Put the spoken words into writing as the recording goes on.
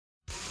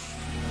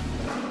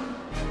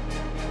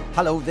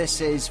Hello,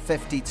 this is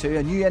 52,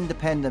 a new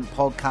independent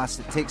podcast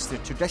that takes the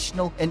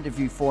traditional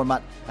interview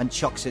format and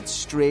chucks it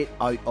straight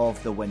out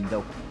of the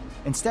window.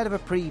 Instead of a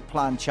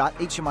pre-planned chat,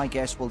 each of my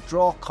guests will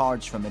draw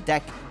cards from a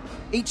deck,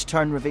 each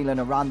turn revealing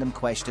a random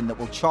question that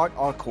will chart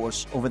our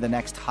course over the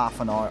next half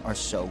an hour or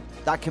so.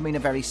 That can mean a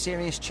very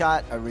serious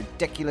chat, a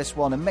ridiculous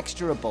one, a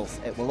mixture of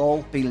both. It will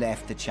all be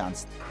left to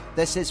chance.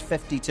 This is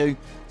 52,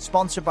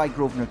 sponsored by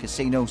Grosvenor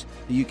Casinos,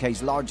 the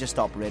UK's largest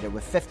operator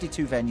with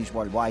 52 venues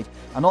worldwide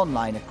and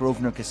online at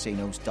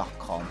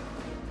grosvenorcasinos.com.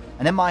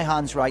 And in my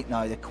hands right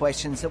now, the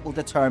questions that will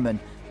determine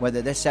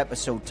whether this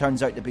episode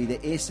turns out to be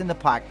the ace in the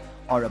pack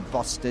or a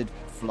busted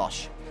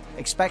flush.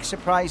 Expect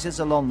surprises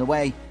along the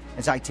way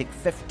as I take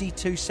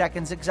 52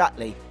 seconds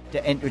exactly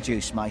to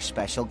introduce my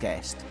special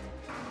guest.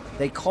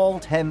 They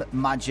called him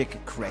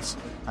Magic Chris,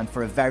 and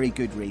for a very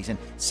good reason.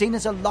 Seen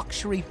as a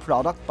luxury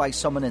product by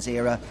some in his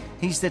era,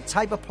 he's the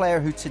type of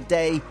player who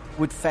today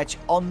would fetch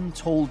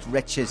untold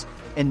riches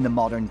in the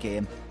modern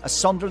game. A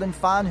Sunderland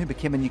fan who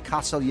became a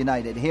Newcastle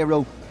United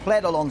hero,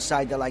 played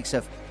alongside the likes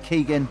of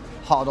Keegan,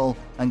 Hoddle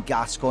and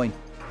Gascoigne.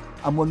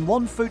 And when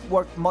one foot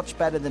worked much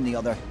better than the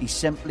other, he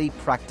simply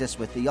practiced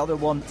with the other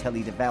one till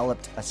he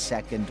developed a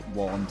second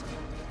wand.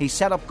 He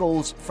set up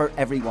goals for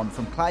everyone,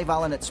 from Clive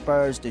Allen at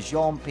Spurs to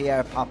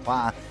Jean-Pierre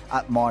Papin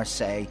at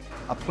Marseille.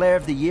 A player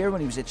of the year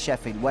when he was at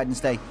Sheffield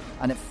Wednesday,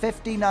 and at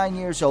 59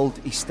 years old,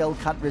 he still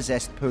can't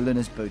resist pulling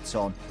his boots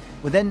on.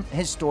 Within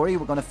his story,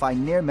 we're going to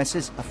find near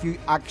misses, a few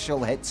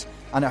actual hits,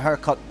 and a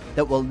haircut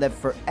that will live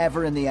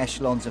forever in the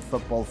echelons of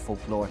football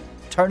folklore.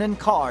 Turning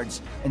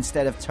cards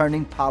instead of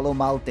turning Paolo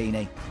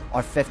Maldini.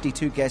 Our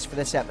 52 guest for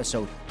this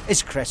episode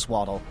is Chris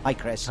Waddle. Hi,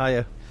 Chris.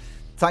 Hiya.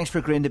 Thanks for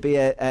agreeing to be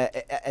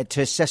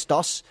to assist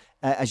us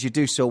as you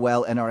do so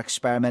well in our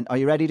experiment. Are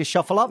you ready to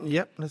shuffle up?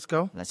 Yep, let's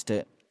go. Let's do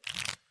it.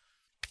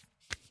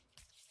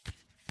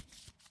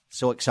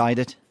 So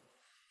excited.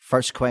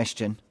 First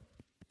question.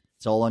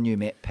 It's all on you,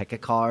 mate. Pick a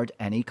card,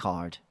 any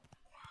card.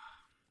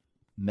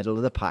 Middle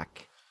of the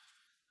pack.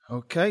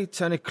 Okay,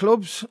 10 of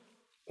clubs.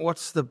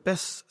 What's the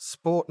best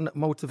sporting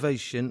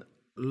motivation,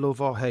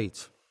 love or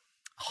hate?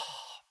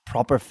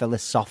 Proper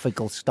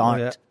philosophical start.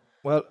 Oh, yeah.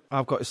 Well,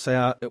 I've got to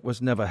say, it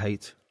was never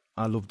hate.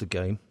 I loved the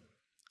game.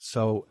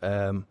 So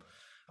I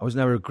was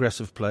never an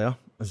aggressive player,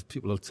 as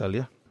people will tell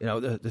you. You know,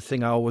 the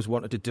thing I always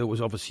wanted to do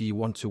was, obviously you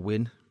want to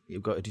win.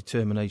 You've got a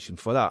determination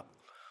for that.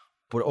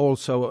 But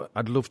also,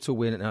 I'd love to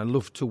win, and I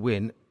love to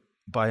win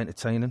by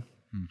entertaining.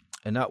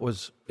 And that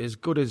was as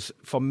good as,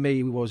 for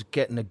me, was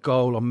getting a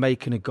goal or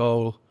making a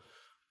goal.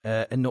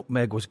 A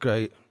nutmeg was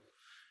great.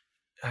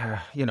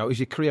 You know, as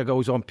your career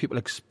goes on, people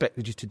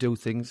expected you to do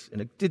things. And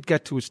it did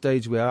get to a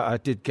stage where I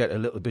did get a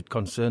little bit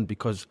concerned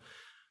because,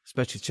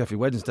 especially Sheffield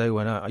Wednesday,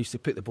 when I used to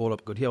pick the ball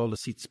up, I could hear all the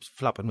seats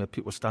flapping where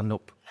people stand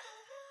up.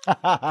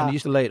 And you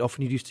used to lay it off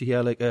and you used to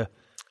hear like is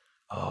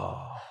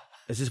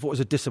this what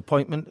was a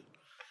disappointment?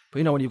 But,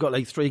 you know, when you've got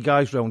like three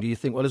guys round you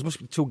think, well, there must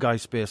be two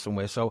guys spare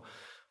somewhere. So,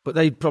 but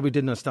they probably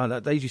didn't understand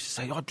that. They used to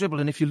say, dribble,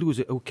 and if you lose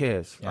it, who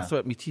cares? Yeah. I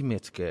thought my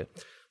teammates care.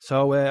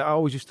 So I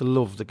always used to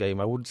love the game.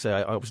 I wouldn't say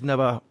I was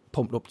never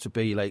pumped up to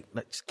be like,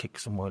 let's kick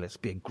somewhere, let's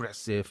be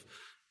aggressive.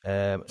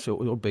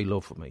 So it would be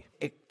love for me.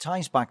 It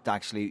ties back to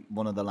actually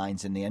one of the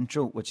lines in the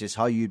intro, which is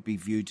how you'd be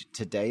viewed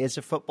today as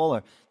a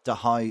footballer, to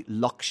how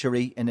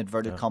luxury, in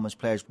inverted commas,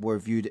 players were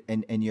viewed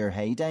in your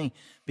heyday.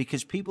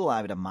 Because people,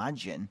 I would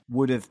imagine,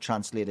 would have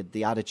translated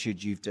the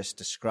attitude you've just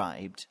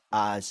described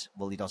as,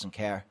 well, he doesn't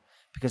care.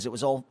 Because there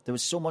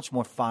was so much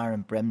more fire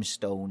and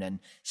brimstone and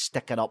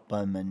sticking up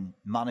them and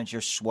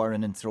managers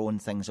swearing and throwing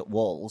things at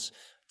walls.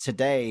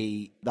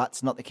 Today,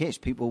 that's not the case.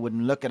 People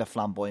wouldn't look at a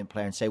flamboyant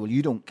player and say, well,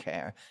 you don't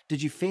care.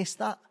 Did you face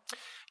that?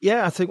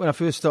 Yeah, I think when I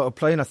first started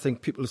playing, I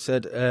think people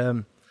said,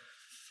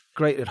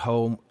 great at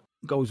home,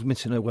 goes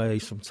missing away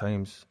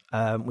sometimes,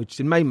 which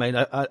in my mind,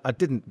 I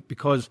didn't,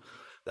 because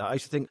I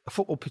used to think a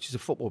football pitch is a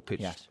football pitch.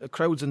 Yes.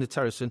 Crowds in the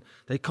terracing,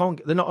 they're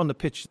not on the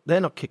pitch, they're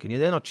not kicking you,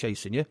 they're not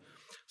chasing you.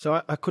 So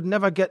I could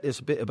never get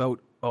this bit about,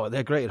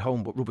 they're great at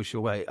home, but rubbish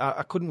away.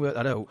 I couldn't work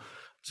that out.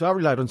 So I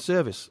relied on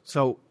service.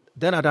 So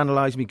then I'd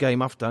analyse my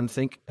game after and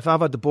think, if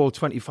I've had the ball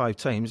 25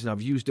 times and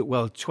I've used it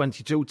well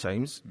 22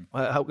 times,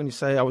 how can you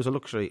say I was a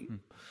luxury?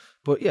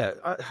 But yeah,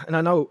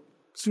 I know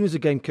as soon as the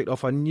game kicked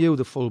off, I knew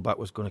the fullback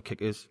was going to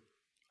kick us.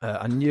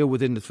 I knew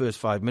within the first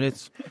 5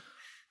 minutes,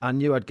 I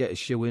knew I'd get a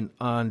shoe in.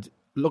 And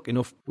lucky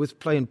enough, with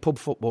playing pub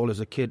football as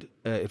a kid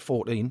at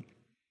 14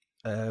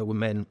 with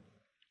men,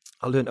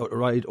 I learned how to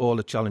ride all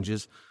the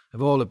challenges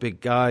of all the big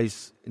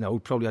guys, you know,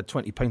 who probably had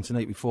 20 pints the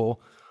night before.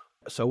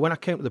 So when I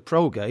came to the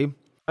pro game,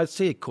 I'd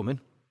see it coming.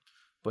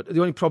 But the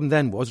only problem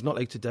then was, not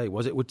like today,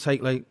 was it would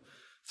take like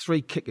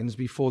 3 kickings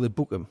before they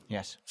book him.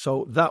 Yes.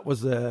 So that was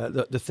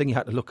the thing you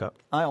had to look at.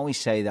 I always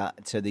say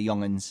that to the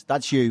young'uns.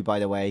 That's you, by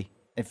the way.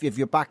 If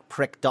your back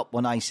pricked up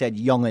when I said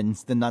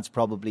young'uns, then that's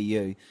probably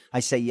you.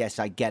 I say, yes,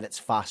 I get it's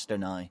faster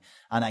now.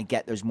 And I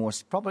get there's more,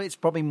 it's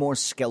probably more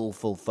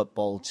skillful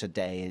football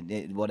today,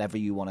 whatever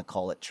you want to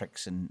call it,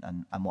 tricks and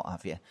what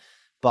have you.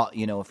 But,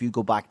 you know, if you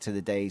go back to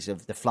the days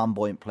of the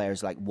flamboyant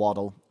players like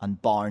Waddle and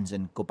Barnes,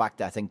 and go back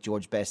to, I think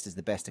George Best is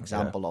the best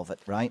example of it,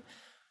 right?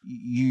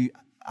 You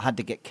had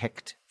to get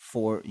kicked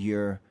for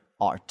your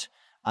art,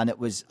 and it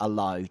was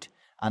allowed.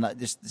 And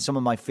just some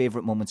of my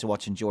favourite moments of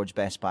watching George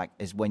Best back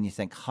is when you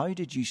think, how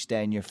did you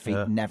stay on your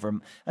feet? Never.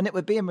 And it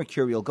would be a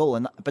mercurial goal.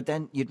 But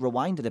then you'd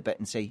rewind it a bit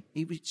and say,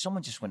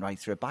 someone just went right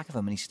through the back of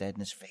him and he stayed on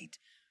his feet.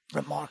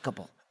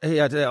 Remarkable.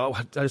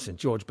 Listen,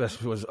 George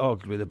Best was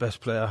arguably the best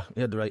player.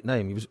 He had the right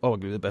name. He was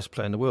arguably the best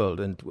player in the world.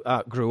 And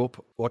I grew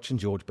up watching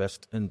George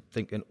Best and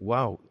thinking,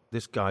 wow,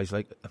 this guy's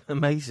like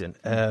amazing.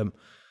 And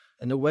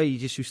the way he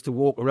just used to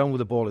walk around with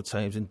the ball at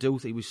times and do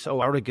things, he was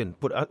so arrogant,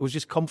 but it was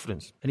just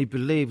confidence. And he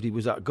believed he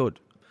was that good.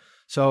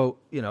 So,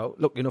 you know,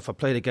 lucky enough, I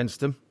played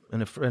against him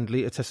in a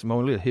friendly, a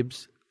testimonial at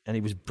Hibs, and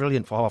he was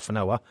brilliant for half an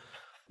hour.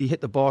 He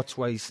hit the bar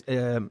twice,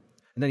 and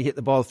then he hit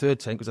the bar the third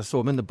time because I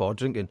saw him in the bar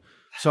drinking.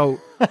 So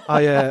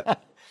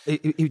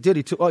he did.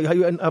 He took.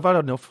 I've had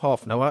enough.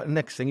 Half an hour. And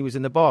next thing, he was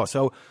in the bar.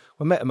 So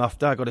we met him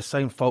after. I got a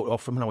signed photo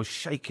off him, and I was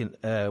shaking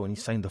when he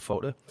signed the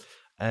photo.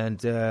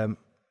 And and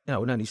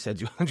then he said,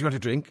 "Do you want a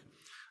drink?"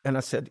 And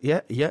I said,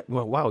 "Yeah."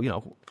 Well, wow,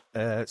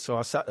 So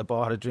I sat at the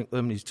bar, had a drink with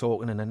him, and he's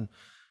talking, and then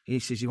he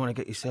says, "You want to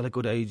get yourself a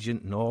good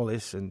agent and all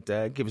this," and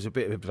give us a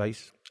bit of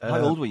advice. How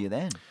old were you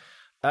then?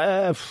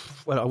 Well,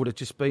 I would have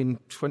just been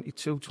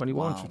 22,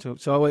 21. Wow. 22.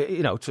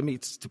 So, to me,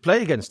 to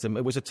play against him,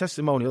 it was a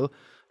testimonial.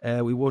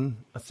 We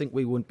won, I think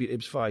we won, beat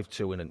Hibs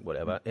 5-2 and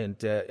whatever. And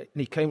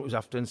he came up to us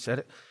after and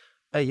said,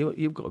 "Hey, you're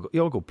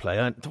a good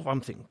player." And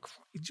I'm thinking,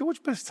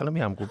 George Best telling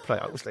me I'm a good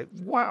player. I was like,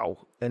 wow.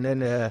 And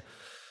then,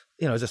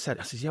 as I said,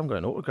 "Yeah, I'm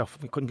going to autograph."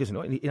 We couldn't give us an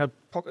autograph. He had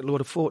a pocket load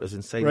of photos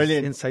inside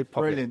pocket.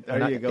 Brilliant.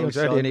 There you go. He was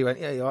ready and he went,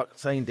 "Yeah, you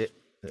signed it."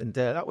 And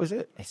that was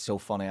it. It's so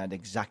funny. I had the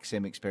exact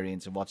same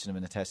experience of watching him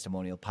in a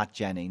testimonial. Pat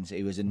Jennings,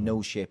 he was in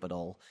no shape at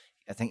all.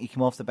 I think he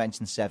came off the bench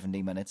in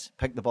 70 minutes,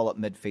 picked the ball up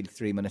midfield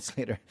 3 minutes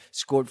later,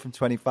 scored from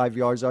 25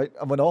 yards out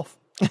and went off.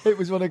 It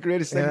was one of the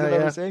greatest things I've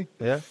ever seen.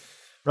 Yeah.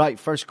 Right,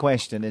 first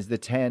question is the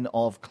 10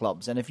 of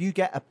clubs. And if you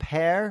get a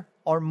pair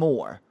or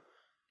more,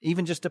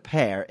 even just a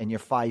pair in your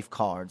 5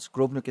 cards,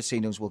 Grosvenor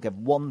Casinos will give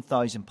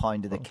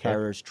 £1,000 to the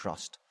Carers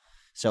Trust.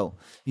 So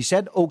you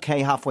said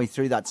okay halfway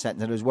through that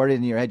sentence, and it was worried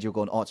in your head. You're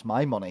going, "Oh, it's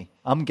my money.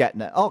 I'm getting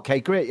it." Okay,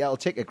 great. Yeah, I'll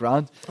take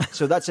 £1,000.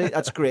 So that's it.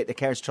 That's great. The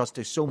Carers Trust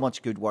do so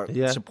much good work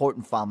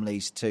supporting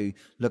families to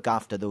look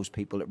after those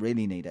people that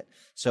really need it.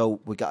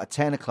 So we got a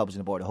 10 of clubs on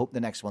the board. I hope the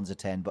next one's a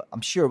 10, but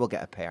I'm sure we'll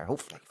get a pair.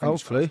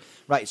 Hopefully.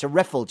 Right. So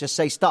riffle. Just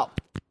say stop.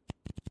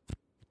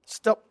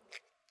 Stop.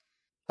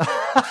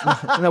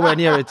 Nowhere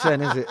near a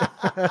 10, is it?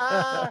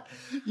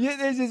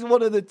 This is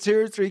one of the 2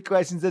 or 3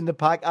 questions in the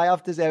pack. I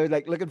have to say I was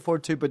looking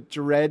forward to, but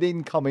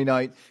dreading coming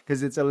out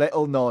because it's a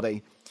little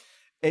naughty.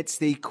 It's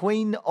the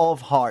Queen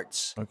of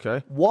Hearts.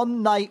 Okay.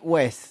 One night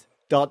with ...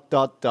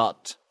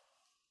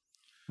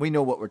 We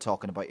know what we're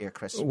talking about here,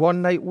 Chris.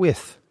 One night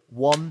with.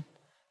 One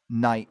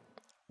night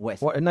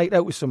with. What, a night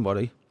out with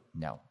somebody?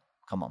 No,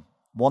 come on.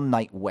 One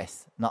night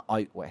with, not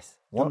out with.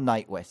 One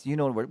night with. You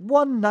know the word.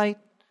 One night.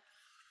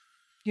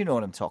 You know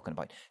what I'm talking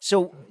about.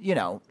 So,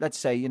 let's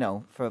say,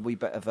 for a wee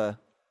bit of a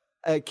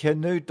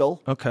canoodle.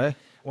 Okay.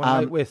 One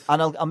night with.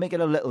 And I'll make it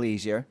a little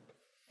easier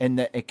in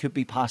that it could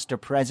be past or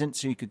present,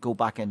 so you could go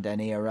back into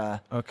any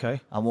era.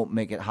 Okay. I won't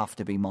make it have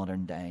to be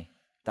modern day.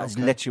 That's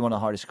literally one of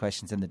the hardest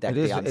questions in the deck.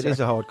 It is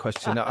a hard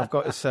question, I've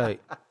got to say.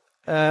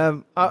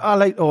 I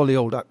like all the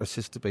old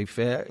actresses, to be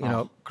fair,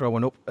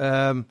 growing up.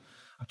 I'm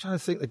trying to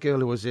think the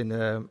girl who was in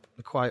The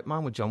Quiet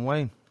Man with John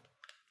Wayne.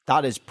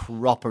 That is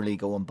properly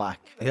going back.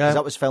 Yeah. Because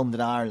that was filmed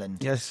in Ireland.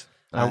 Yes.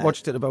 I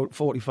watched it about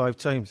 45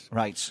 times.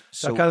 Right.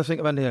 So I can't think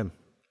of her name.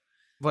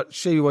 But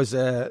she was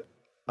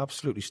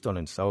absolutely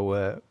stunning.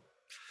 So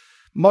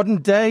modern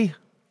day,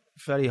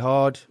 very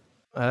hard.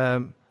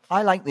 I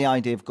like the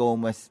idea of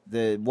going with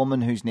the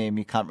woman whose name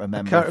you can't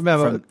remember. I can't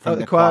remember. From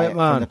The Quiet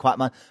Man. From The Quiet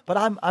Man.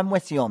 But I'm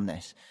with you on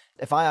this.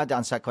 If I had to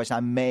answer that question,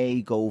 I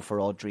may go for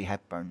Audrey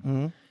Hepburn.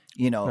 Mm-hmm.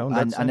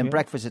 And in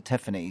Breakfast at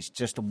Tiffany's,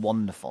 just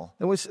wonderful.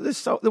 There was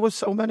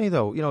so many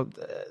though.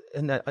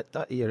 In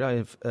that era, I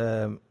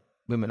have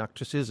women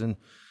actresses, and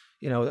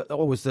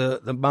always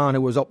the man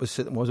who was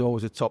opposite them was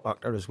always a top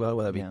actor as well.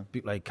 Whether it be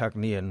people like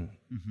Cagney and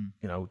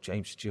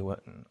James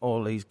Stewart and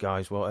all these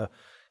guys were.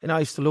 And I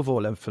used to love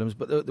all them films,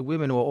 but the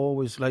women were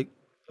always like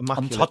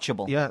immaculate.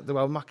 Untouchable. Yeah, they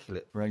were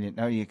immaculate. Brilliant.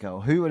 There you go.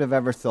 Who would have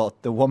ever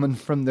thought the woman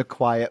from The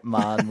Quiet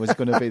Man was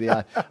going to be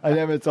the... I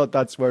never thought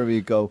that's where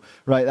we go.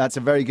 Right, that's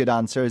a very good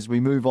answer as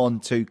we move on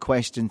to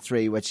question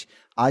 3, which,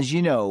 as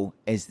you know,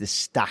 is the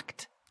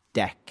stacked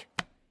deck.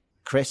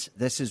 Chris,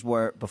 this is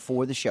where,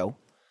 before the show,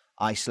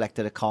 I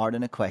selected a card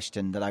and a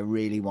question that I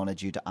really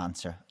wanted you to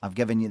answer. I've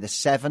given you the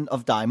 7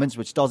 of diamonds,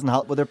 which doesn't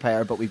help with their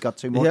pair, but we've got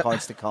 2 more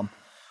cards to come.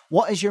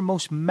 What is your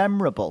most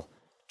memorable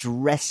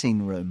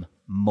dressing room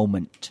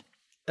moment?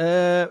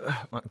 I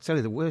can tell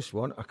you the worst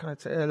one. I can't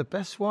tell you the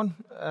best one.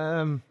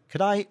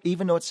 Could I,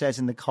 even though it says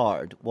in the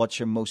card, what's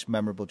your most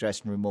memorable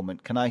dressing room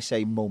moment? Can I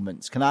say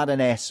moments? Can I add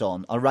an S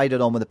on? I'll write it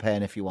on with a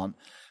pen if you want.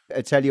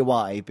 I'll tell you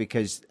why,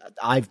 because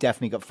I've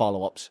definitely got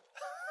follow-ups.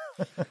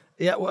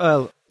 Yeah,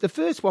 well, the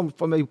first one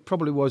for me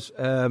probably was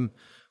when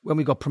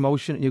we got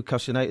promotion at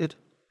Newcastle United,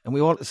 and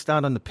we all had to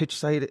stand on the pitch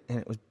side, and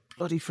it was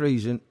bloody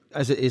freezing,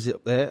 as it is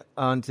up there,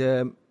 and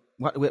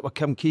we had to wait for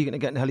Kevin Keegan to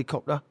get in a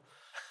helicopter,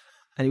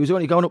 and he was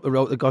only going up the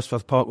road to the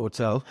Gosforth Park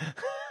Hotel,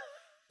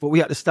 but we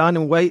had to stand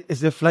and wait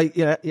as if, like,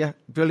 yeah,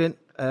 brilliant.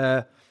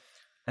 And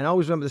I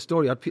always remember the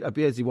story. I had Peter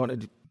Beardsley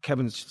wanted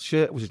Kevin's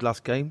shirt. It was his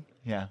last game.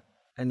 Yeah.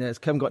 And as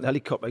Kevin got in the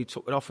helicopter, he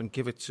took it off and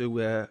gave it to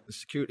the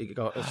security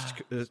guard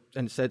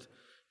and said,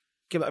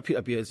 give it to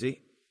Peter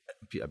Beardsley.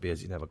 Peter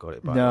Beardsley never got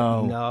it back.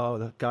 No,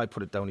 the guy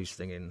put it down his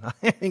thing in.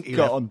 I think he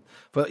got on.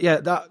 But yeah,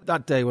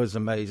 that day was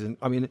amazing.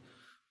 I mean,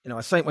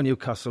 I signed with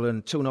Newcastle,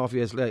 and 2.5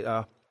 years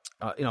later,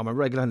 I'm a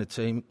regular in the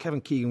team.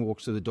 Kevin Keegan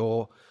walks through the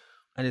door,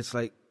 and it's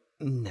like,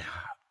 nah,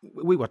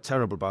 we were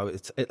terrible about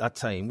it at that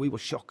time. We were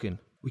shocking.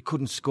 We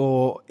couldn't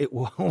score. We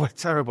were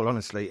terrible,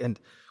 honestly. And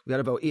we had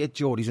about 8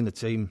 Geordies in the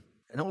team.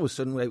 And all of a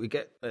sudden, we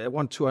get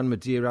 1-2 on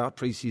Madeira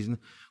pre-season.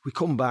 We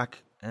come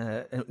back,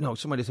 and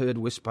somebody heard a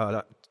whisper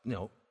that,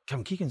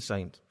 Kevin Keegan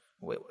signed.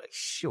 We're like,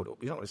 shut up,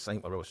 he's not going to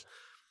sign for us.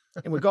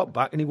 And we got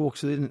back, and he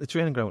walks in the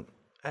training ground.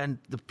 And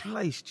the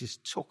place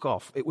just took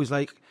off. It was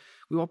like,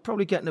 we were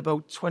probably getting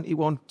about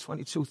 21,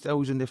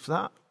 22,000, if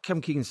that.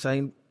 Kevin Keegan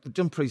signed, we've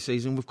done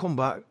pre-season, we've come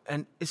back,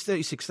 and it's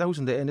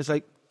 36,000 there, and it's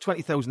like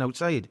 20,000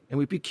 outside. And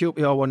we beat QPR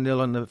 1-0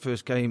 on the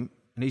first game,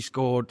 and he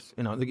scored.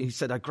 He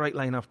said a great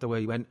line after where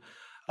he went,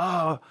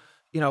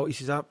 he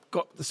says, I've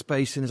got the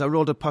space, and as I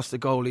rolled it past the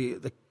goalie,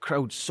 the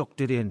crowd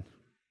sucked it in.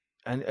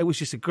 And it was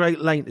just a great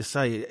line to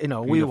say.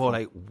 We were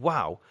like,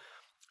 wow.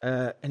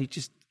 And he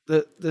just,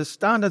 the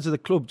standards of the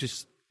club,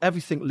 just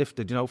everything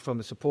lifted, from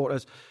the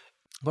supporters.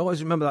 But I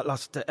always remember that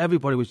last day,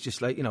 everybody was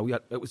just like,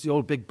 it was the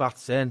old big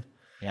baths then.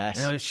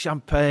 Yes.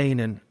 Champagne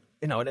and,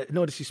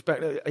 no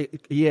disrespect. A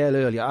year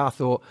earlier, I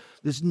thought,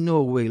 there's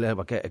no way we'll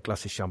ever get a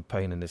glass of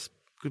champagne in this.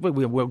 Because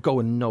we're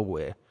going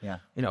nowhere. Yeah.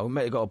 We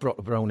may have got a bottle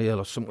of brown ale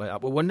or something like that,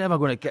 but we're never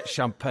going to get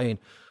champagne.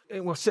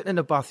 And we're sitting in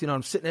the bath,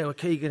 I'm sitting there with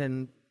Keegan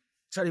and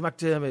Terry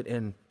McDermott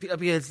and Peter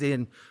Beardsley,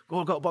 and we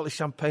all got a bottle of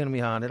champagne in my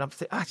hand, and I'm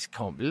thinking, I just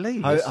can't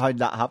believe this. How'd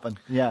that happen?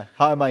 Yeah.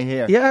 How am I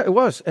here? Yeah, it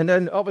was. And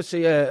then,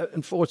 obviously,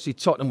 unfortunately,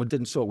 Tottenham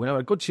didn't sort of win. Had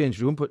a good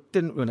change room, but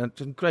didn't win.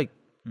 Great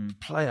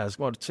players.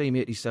 What Team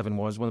 87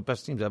 was, one of the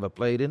best teams I ever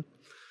played in.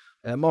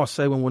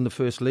 Marseille won the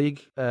first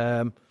league.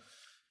 But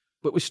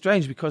it was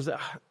strange because,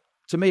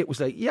 to me, it was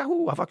like,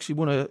 yahoo, I've actually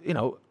won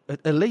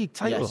a league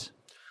title. Yes.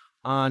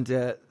 And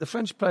the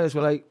French players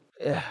were like,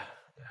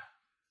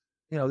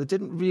 they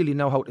didn't really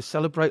know how to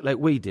celebrate like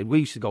we did. We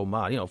used to go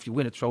mad. If you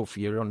win a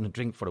trophy, you're on a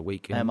drink for a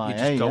week. And you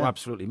just go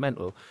absolutely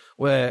mental.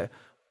 Where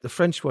the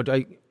French were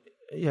like,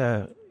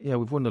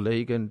 we've won the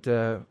league, and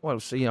we'll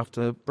see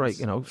after the break,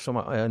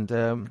 something.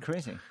 And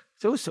crazy.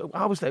 So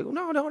I was like,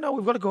 no,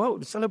 we've got to go out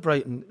and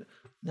celebrate. And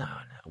no,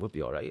 we'll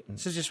be all right. And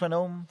so just went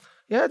home?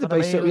 Yeah, they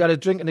basically had a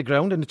drink in the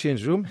ground in the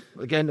change room.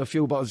 Again, a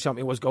few bottles of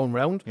champagne was going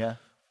round. Yeah.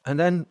 And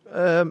then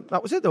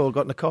that was it. They all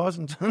got in the cars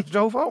and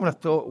drove home. And I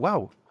thought,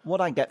 wow. What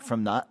I get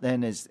from that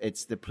then is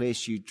it's the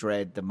place you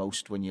dread the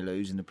most when you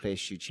lose and the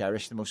place you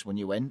cherish the most when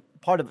you win.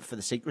 Part of it for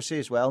the secrecy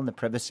as well and the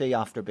privacy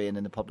after being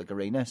in the public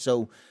arena.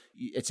 So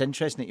it's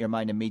interesting that your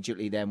mind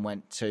immediately then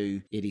went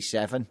to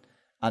 87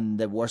 and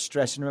the worst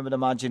dressing room, I'd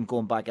imagine,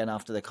 going back in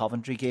after the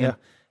Coventry game.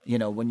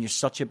 Yeah. When you're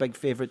such a big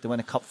favourite to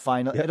win a cup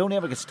final. Yeah. It only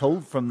ever gets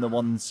told from the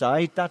one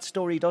side, that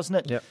story, doesn't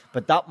it? Yeah.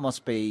 But that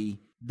must be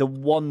the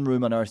one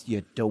room on earth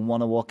you don't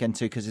want to walk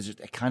into because it's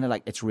kind of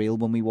like it's real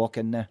when we walk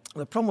in there.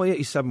 The problem with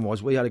 87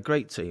 was we had a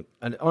great team.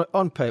 And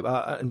on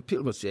paper, and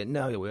people would say,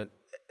 no,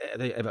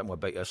 Everton were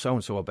better,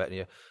 so-and-so were better than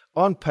you.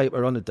 On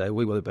paper, on the day,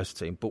 we were the best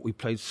team. But we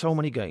played so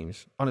many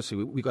games.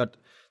 Honestly, we got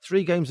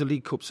 3 games of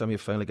League Cup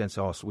semi-final against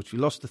Arsenal, which we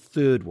lost the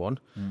third one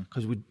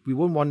because we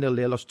won 1-0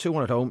 there, lost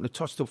 2-1 at home. They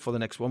tossed up for the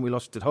next one. We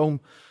lost at home.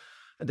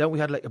 And then we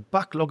had like a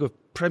backlog of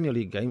Premier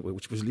League games,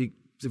 which was League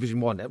Division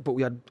 1. But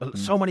we had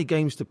so many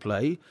games to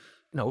play.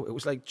 It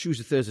was like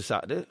Tuesday, Thursday,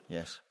 Saturday.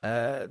 Yes.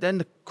 Then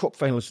the cup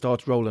final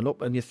starts rolling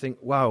up, and you think,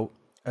 wow.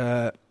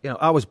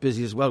 I was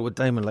busy as well with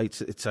Diamond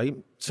Lights at the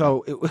time,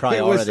 so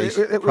priorities.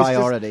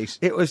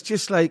 It was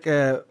just like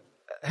a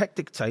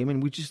hectic time,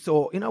 and we just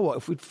thought,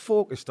 if we'd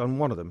focused on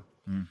one of them,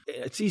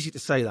 it's easy to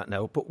say that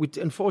now, but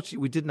unfortunately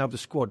we didn't have the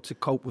squad to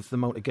cope with the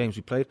amount of games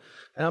we played,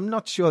 and I'm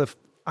not sure the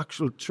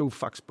actual true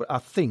facts, but I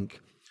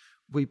think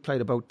we played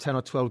about 10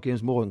 or 12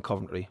 games more than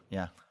Coventry.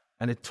 Yeah.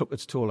 And it took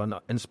its toll on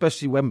that, and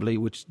especially Wembley,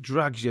 which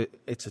drags you.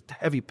 It's a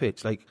heavy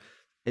pitch, like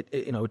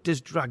it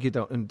does drag you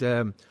down.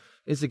 And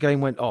as the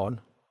game went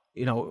on,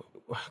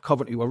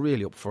 Coventry were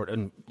really up for it,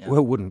 and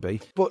who wouldn't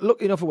be? But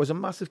lucky enough, it was a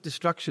massive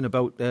distraction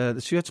about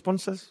the shirt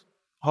sponsors.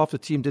 Half the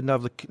team didn't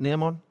have the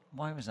name on.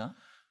 Why was that?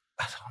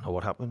 I don't know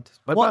what happened.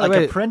 But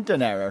a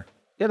printing error?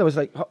 Yeah, there was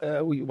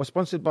we were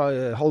sponsored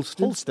by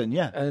Holston. Holston,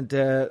 yeah. And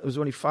there was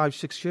only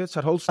 5-6 shirts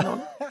had Holston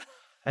on.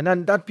 And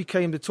then that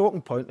became the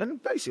talking point.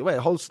 And basically,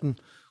 Holston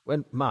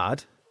went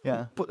mad.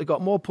 Yeah. But they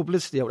got more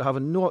publicity out of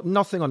having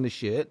nothing on the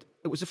shirt.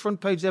 It was the front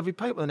page of every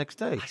paper the next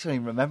day. I don't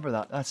even remember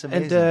that. That's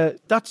amazing. And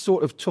that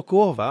sort of took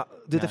over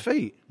the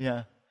defeat.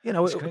 Yeah. You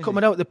know,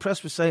 coming out, the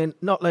press was saying,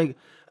 not like,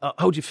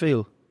 how do you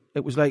feel?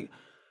 It was like,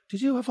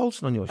 did you have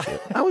Olsen on your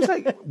shirt? I was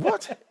like,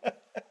 what?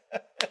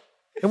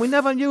 And we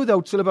never knew,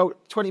 though, till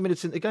about 20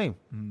 minutes into the game.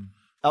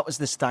 That was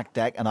the stacked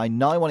deck, and I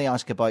now want to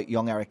ask about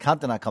young Eric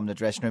Cantona coming to the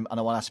dressing room, and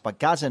I want to ask about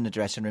Gaza in the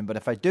dressing room, but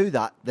if I do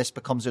that, this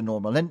becomes a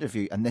normal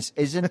interview, and this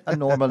isn't a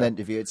normal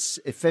interview. It's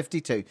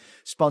 52,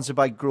 sponsored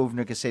by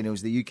Grosvenor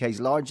Casinos, the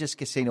UK's largest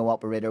casino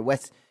operator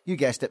with, you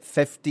guessed it,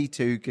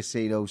 52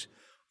 casinos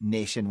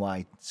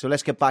nationwide. So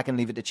let's get back and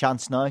leave it to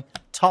chance now.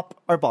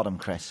 Top or bottom,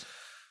 Chris?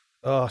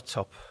 Oh,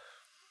 top.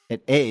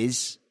 It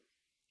is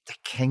the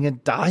King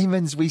of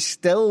Diamonds. We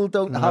still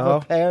don't have a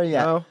pair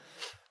yet. No.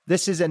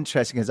 This is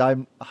interesting because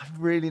I'm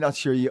really not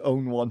sure you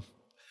own one.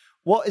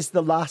 What is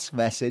the last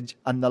message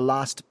and the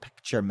last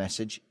picture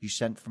message you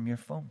sent from your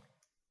phone?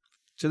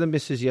 To the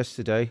missus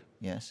yesterday.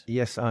 Yes.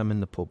 Yes, I'm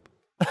in the pub.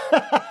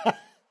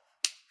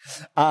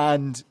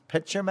 And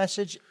picture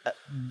message?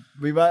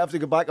 We might have to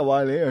go back a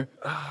while here.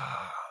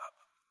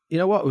 You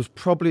know what? It was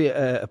probably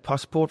a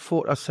passport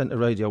photo I sent to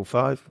Radio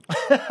 5.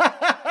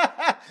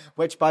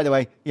 Which, by the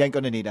way, you ain't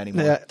going to need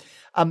anymore.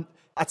 Yeah.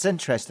 That's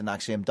interesting,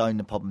 actually. I'm down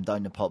the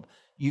pub.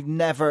 You've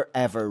never,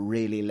 ever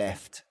really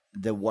left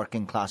the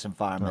working class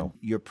environment. No.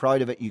 You're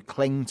proud of it. You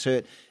cling to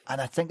it. And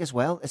I think as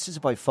well, this is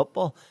about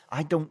football.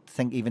 I don't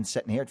think even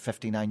sitting here at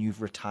 59, you've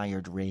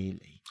retired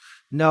really.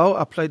 No,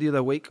 I played the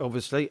other week,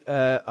 obviously.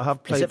 I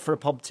have played. Is it for a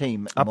pub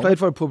team? I played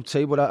for a pub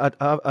team, but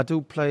I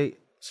do play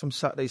some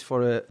Saturdays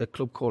for a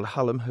club called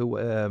Hallam, who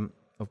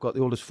have got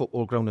the oldest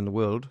football ground in the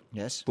world.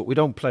 Yes. But we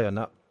don't play on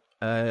that.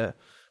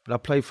 But I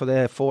play for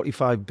their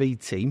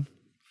 45B team.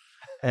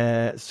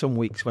 Some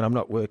weeks when I'm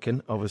not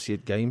working, obviously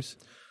at games.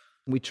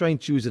 We train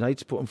Tuesday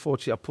nights, but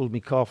unfortunately I pulled my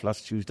calf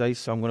last Tuesday,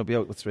 so I'm going to be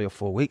out for 3 or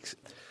 4 weeks.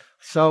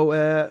 So,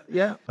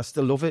 I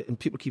still love it. And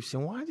people keep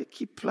saying, why do you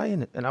keep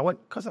playing it? And I went,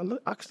 because I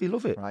actually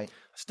love it. Right.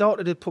 I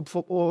started at pub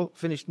football,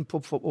 finished in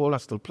pub football. I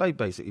still play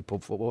basically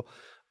pub football.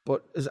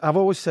 But as I've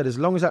always said, as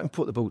long as I can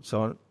put the boots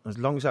on, as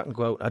long as I can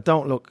go out, I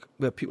don't look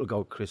where people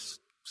go, Chris,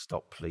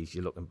 stop, please,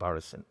 you look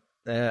embarrassing.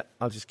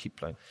 I'll just keep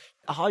playing.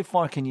 How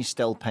far can you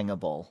still ping a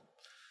ball?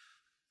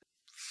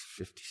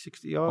 50,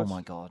 60 yards. Oh,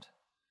 my God.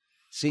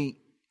 See,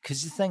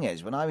 because the thing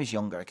is, when I was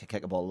younger, I could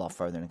kick a ball a lot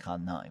further than I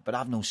can now, but I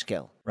have no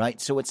skill, right?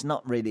 So it's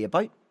not really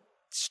about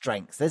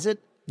strength, is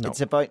it? No.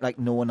 It's about, like,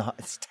 knowing how,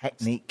 it's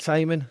technique.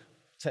 Timing,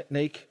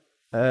 technique.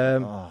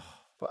 But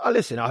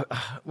listen,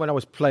 when I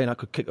was playing, I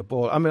could kick a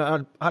ball. I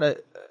mean,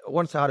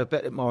 once I had a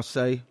bet at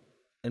Marseille,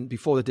 and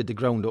before they did the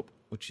ground up,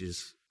 which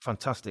is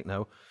fantastic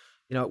now,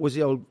 you know, it was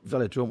the old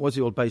velodrome, it was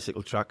the old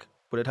bicycle track,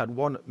 but it had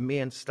one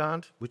main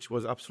stand, which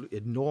was absolutely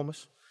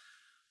enormous.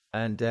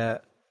 And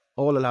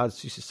all the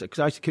lads used to say, because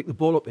I used to kick the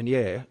ball up in the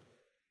air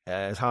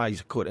as high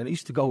as I could, and it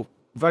used to go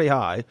very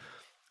high.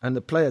 And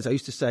the players, I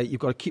used to say, you've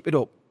got to keep it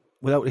up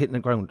without hitting the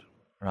ground.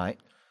 Right.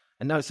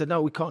 And now I said,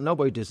 no, we can't,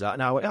 nobody does that.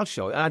 And I'll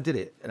show it. And I did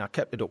it, and I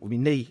kept it up with my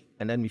knee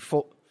and then my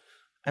foot.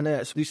 And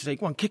so they used to say,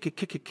 go on, kick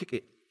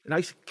it. And I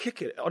used to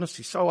kick it,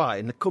 honestly, so high,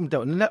 and they come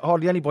down. And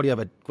hardly anybody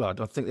ever, well, I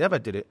don't think they ever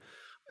did it.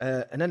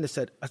 And then they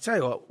said, I tell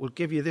you what, we'll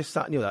give you this,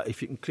 that, and the other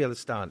if you can clear the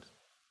stand.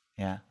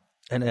 Yeah.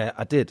 And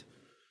I did.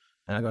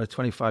 And I got a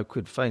 25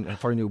 quid fine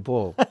for a new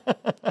ball.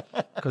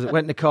 Because it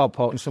went in the car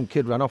park and some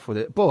kid ran off with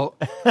it. But,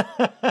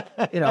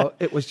 you know,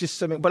 it was just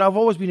something. But I've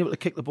always been able to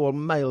kick the ball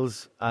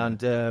miles.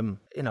 And,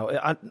 you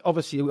know,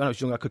 obviously when I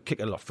was young, I could kick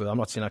it a lot further. I'm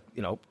not saying,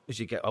 you know, as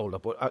you get older,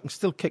 but I can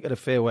still kick it a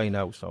fair way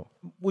now. So,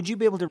 would you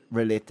be able to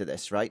relate to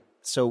this, right?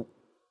 So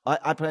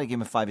I played a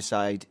game of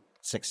 5-a-side,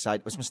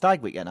 6-a-side. It was my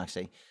stag weekend,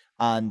 actually.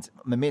 And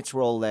my mates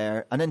were all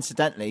there. And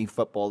incidentally,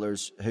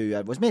 footballers who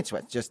I was mates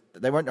with, just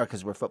they weren't there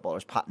because we're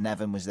footballers. Pat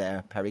Nevin was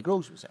there. Perry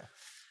Groves was there.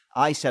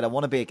 I said, I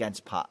want to be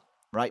against Pat.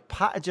 Right?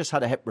 Pat had just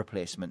had a hip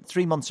replacement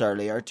 2 months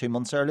earlier,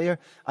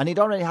 and he'd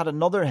already had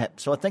another hip.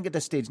 So I think at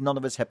this stage, none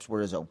of his hips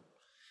were his own.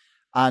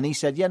 And he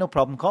said, yeah, no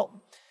problem,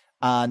 Col.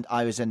 And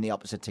I was in the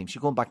opposite team. So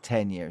going back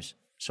 10 years.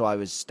 So I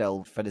was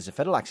still fit as a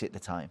fiddle, actually, at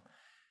the time.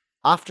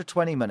 After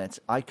 20 minutes,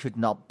 I could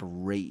not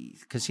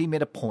breathe because he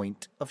made a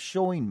point of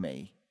showing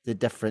me the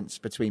difference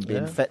between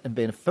being fit and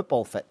being a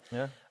football fit.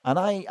 Yeah. And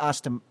I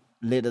asked him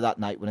later that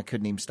night when I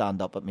couldn't even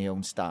stand up at my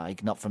own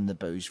stag, not from the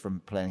booze,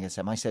 from playing against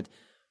him, I said,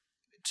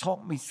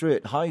 talk me through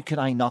it. How can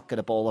I not get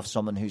a ball off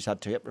someone who's had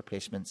 2 hip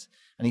replacements?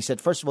 And he said,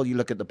 first of all, you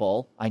look at the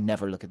ball. I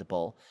never look at the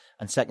ball.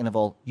 And second of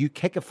all, you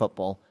kick a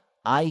football.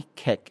 I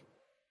kick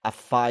a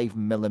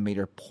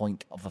 5mm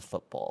point of a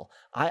football.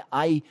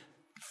 I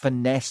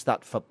finesse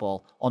that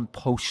football on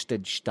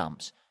postage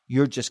stamps.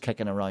 You're just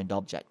kicking a round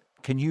object.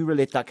 Can you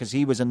relate that? Because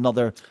he was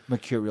another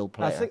mercurial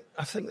player.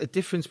 I think the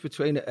difference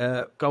between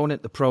going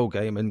into the pro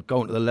game and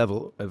going to the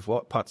level of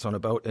what Pat's on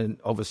about, and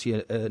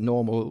obviously a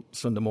normal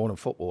Sunday morning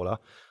footballer,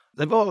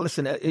 they've all,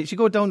 listen, as you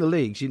go down the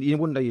leagues, you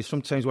wonder, you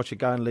sometimes watch a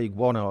guy in League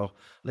One or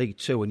League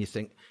Two and you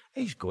think,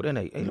 he's good, isn't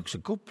he? He looks a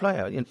good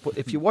player. But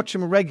if you watch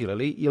him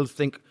regularly, you'll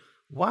think,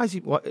 Why is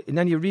he? And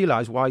then you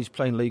realise why he's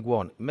playing League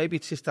One. Maybe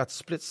it's just that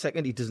split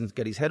second he doesn't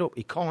get his head up.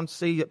 He can't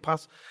see it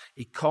pass.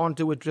 He can't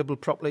do a dribble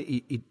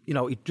properly.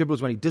 He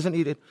dribbles when he doesn't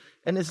need it.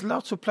 And there's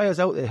lots of players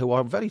out there who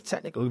are very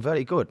technical,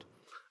 very good.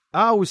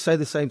 I always say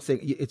the same thing.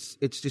 It's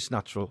just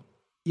natural.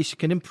 You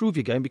can improve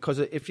your game because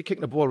if you're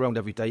kicking the ball around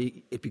every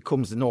day, it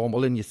becomes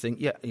normal, and you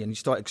think, and you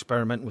start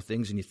experimenting with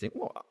things, and you think,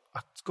 well,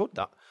 that's good.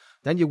 That.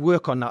 Then you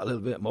work on that a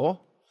little bit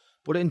more.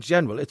 But in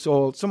general, it's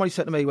all... Somebody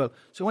said to me, well,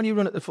 so when you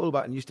run at the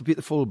fullback and you used to beat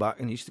the fullback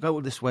and you used to go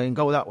this way and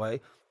go that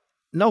way,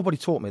 nobody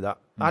taught me that.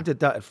 I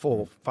did that at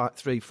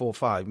 3, 4,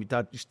 5. My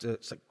dad used to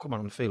say, come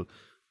on the field.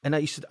 And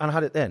I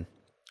had it then.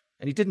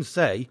 And he didn't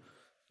say,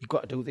 you've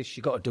got to do this,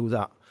 you've got to do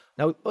that.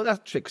 Now, other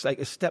tricks like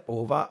a step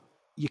over,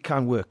 you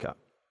can work at.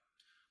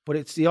 But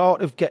it's the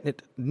art of getting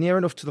it near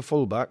enough to the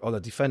fullback or the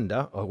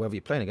defender or whoever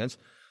you're playing against.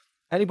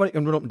 Anybody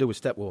can run up and do a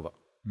step over.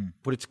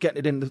 But it's getting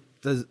it in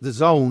the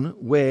zone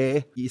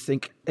where you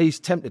think, he's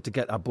tempted to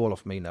get that ball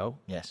off me now.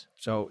 Yes.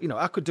 So,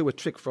 I could do a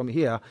trick from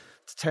here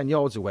to 10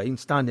 yards away and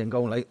stand there and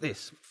going like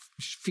this,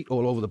 feet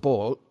all over the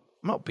ball.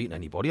 I'm not beating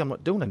anybody. I'm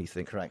not doing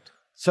anything. Correct.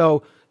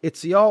 So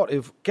it's the art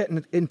of getting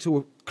it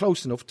into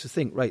close enough to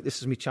think, right, this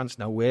is my chance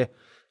now where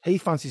he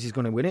fancies he's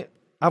going to win it.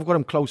 I've got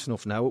him close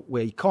enough now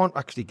where he can't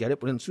actually get it,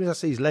 but as soon as I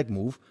see his leg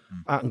move,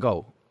 I can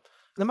go.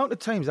 The amount of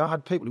times I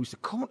had people who used to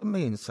come to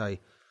me and say,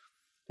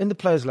 in the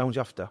players' lounge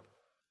after,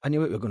 I knew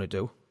what you were going to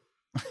do.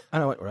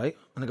 And I went, right.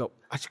 And I go,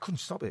 I just couldn't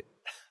stop it.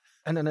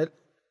 And then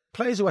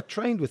players who I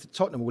trained with at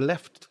Tottenham who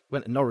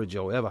went to Norwich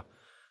or whatever.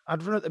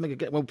 I'd run at them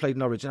again when we played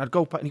Norwich, and I'd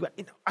go back and he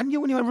went, I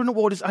knew when you were running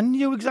waters, I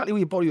knew exactly where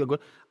your body was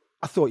going.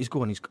 I thought he's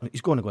going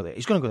to go there.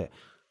 He's going to go there.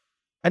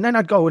 And then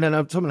I'd go and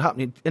then something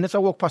happened. And as I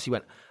walked past, he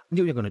went, I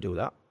knew you were going to do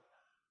that.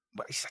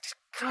 But he said, I just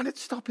can't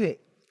stop it.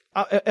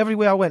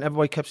 Everywhere I went,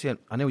 everybody kept saying,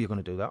 I knew you were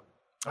going to do that.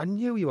 I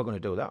knew you were going to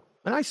do that.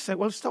 And I said,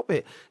 well, stop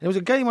it. And there was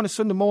a game on a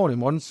Sunday morning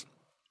once,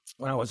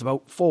 when I was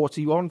about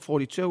 41,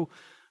 42,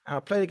 I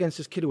played against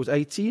this kid who was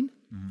 18.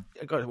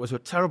 Mm-hmm. God, it was a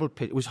terrible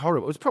pitch. It was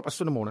horrible. It was a proper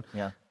Sunday morning.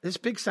 Yeah. This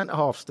big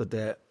centre-half stood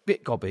there,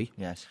 bit gobby.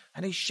 Yes.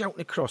 And he's shouting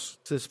across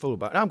to this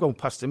fullback. And I'm going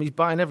past him. He's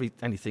buying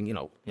anything,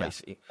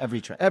 basically. Every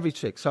trick. Every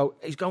trick. So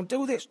he's going,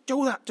 do this,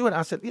 do that, do it.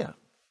 I said, yeah.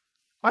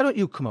 Why don't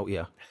you come out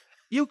here?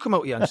 You come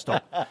out here and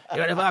stop. He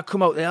went, if I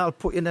come out there, I'll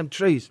put you in them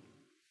trees.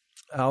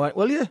 I went,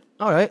 will you?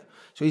 All right.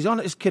 So he's on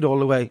at his kid all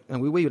the way.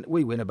 And we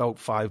win about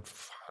 5-1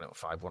 or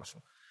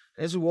something.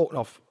 And as we're walking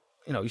off,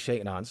 he's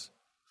shaking hands.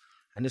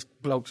 And this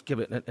bloke's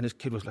giving it, and his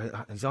kid was like,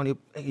 he's only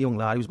a young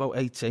lad, he was about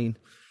 18.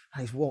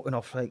 And he's walking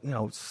off like,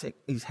 sick,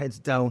 his head's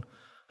down.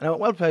 And I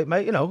went, well played,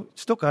 mate,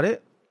 stuck at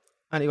it.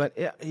 And he went,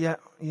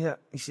 yeah.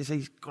 He says,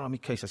 he's got on my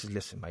case. I said,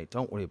 listen, mate,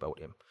 don't worry about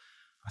him.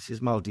 I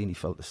says, Maldini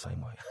felt the same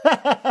way.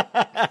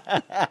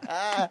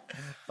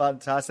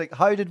 Fantastic.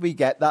 How did we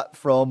get that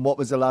from? What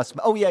was the last...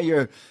 Oh, yeah,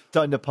 you're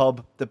down the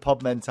pub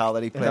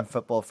mentality, playing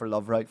football for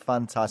love, right?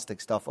 Fantastic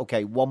stuff.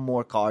 Okay, one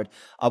more card.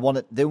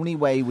 The only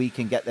way we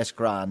can get this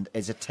grand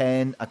is a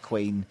 10, a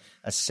queen,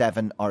 a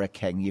 7, or a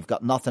king. You've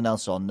got nothing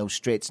else on. No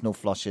straights, no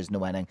flushes,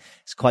 no anything.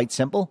 It's quite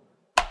simple.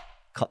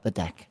 Cut the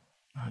deck.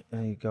 Right,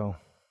 there you go.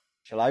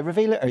 Shall I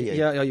reveal it? Or you?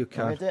 Yeah, you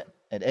can.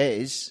 It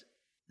is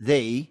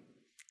the...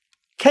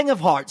 King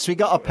of Hearts, we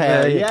got a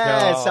pair.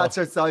 Yes, that's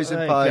our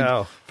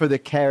 £1,000 for the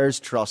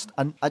Cares Trust.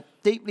 And a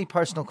deeply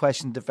personal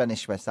question to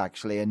finish with,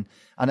 actually. And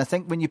I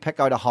think when you pick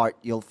out a heart,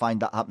 you'll find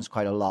that happens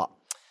quite a lot.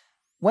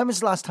 When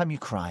was the last time you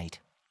cried?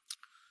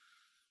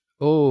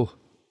 Oh,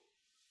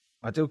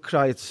 I do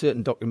cry at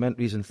certain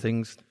documentaries and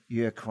things.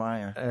 You're a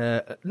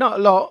crier. Not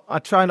a lot. I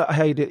try not to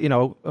hate it,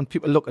 When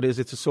people look at it,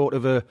 it's a sort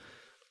of a,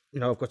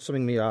 I've got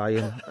something in my eye.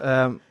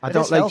 And I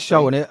don't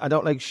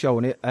like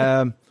showing it.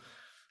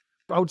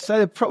 I would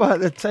say probably at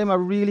the time I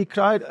really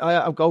cried,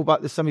 I'll go back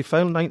to the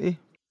semi-final, 90.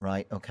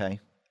 Right, okay.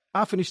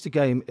 I finished the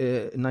game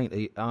in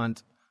 90 and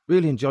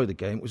really enjoyed the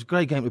game. It was a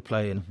great game to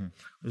play in. Mm-hmm.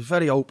 It was a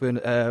very open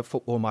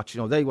football match.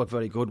 They were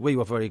very good. We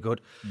were very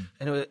good.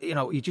 And,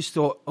 you just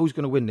thought, who's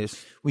going to win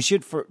this? We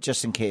should,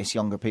 just in case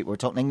younger people, we're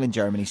talking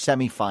England-Germany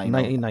semi-final.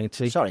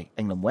 1990. Sorry,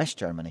 England-West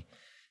Germany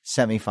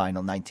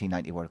semi-final,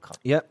 1990 World Cup.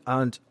 Yeah,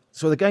 and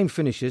so the game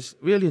finishes.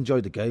 Really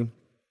enjoyed the game.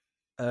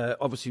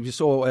 Obviously, we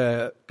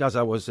saw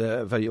Gaza was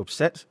very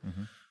upset.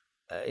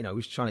 Mm-hmm. He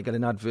was trying to get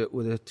an advert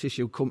with a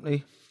tissue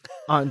company.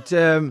 And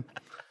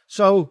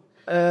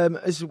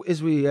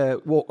as we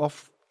walk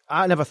off,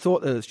 I never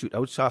thought of the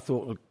shootout, so I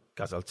thought, well,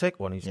 Gaza will take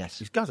one.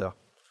 He's Gaza.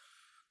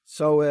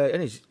 So,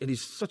 and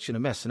he's such in a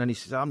mess. And then he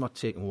says, I'm not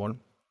taking one.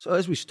 So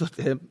as we stood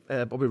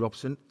there, Bobby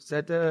Robson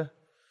said,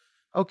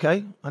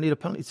 OK, I need a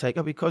penalty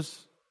taker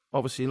because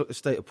obviously look at the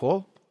state of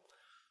Paul.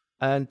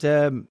 And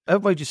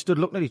everybody just stood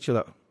looking at each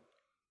other.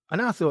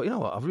 And I thought,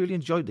 I've really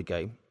enjoyed the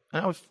game.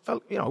 And I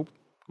felt,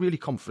 really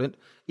confident.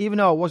 Even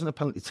though I wasn't a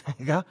penalty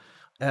taker,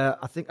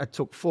 I think I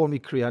took 4 in my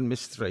career and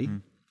missed 3.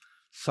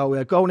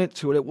 So going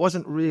into it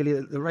wasn't really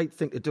the right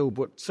thing to do.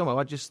 But somehow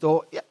I just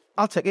thought, yeah,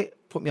 I'll take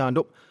it, put my hand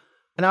up.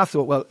 And I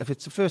thought, well, if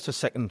it's the first or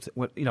second,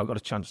 I've got a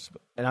chance.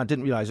 And I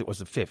didn't realise it was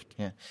the 5th.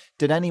 Yeah.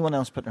 Did anyone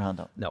else put their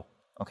hand up? No.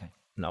 Okay.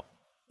 No.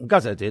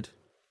 Gaza did.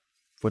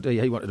 But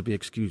he wanted to be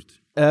excused.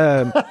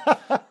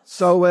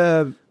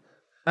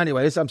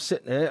 Anyway, as I'm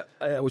sitting there,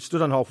 we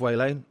stood on halfway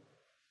lane.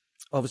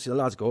 Obviously, the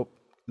lads go up,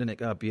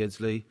 Lineker,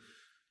 Beardsley.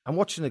 I'm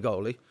watching the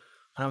goalie,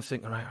 and I'm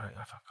thinking, right, I've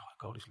got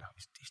the goalie's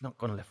left. He's not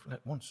going to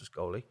left once, this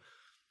goalie.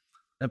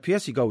 And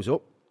Piercy goes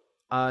up,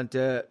 and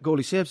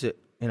goalie saves it,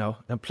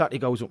 Then Platty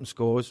goes up and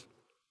scores.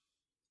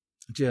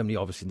 Germany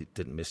obviously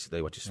didn't miss.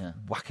 They were just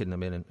whacking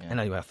them in. And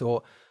anyway, I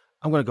thought,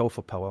 I'm going to go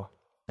for power.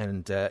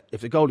 And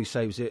if the goalie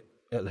saves it,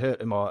 it'll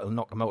hurt him or it'll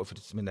knock him out if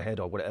it's him in the head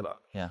or whatever.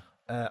 Yeah.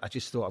 I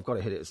just thought, I've got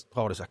to hit it as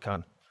hard as I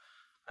can.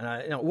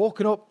 And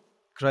walking up,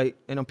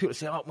 great. People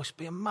say, it must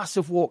be a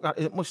massive walk.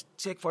 It must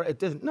take for it. It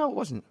didn't. No, it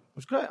wasn't. It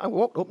was great. I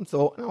walked up and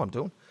thought, I'm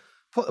doing.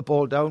 Put the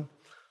ball down.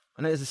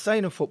 And there's a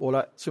saying in football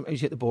that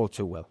sometimes you hit the ball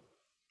too well.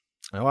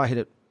 Now, I hit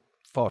it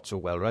far too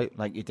well, right?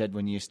 Like you did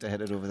when you used to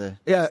hit it over the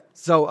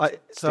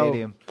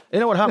stadium. You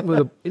know what happened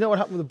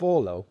with the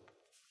ball, though?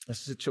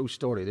 This is a true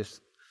story.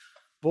 This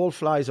ball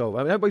flies over.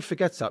 I mean, everybody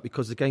forgets that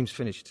because the game's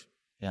finished.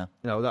 Yeah.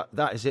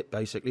 That is it,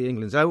 basically.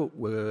 England's out.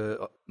 We're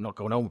not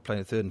going home. We're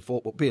playing third and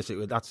fourth, but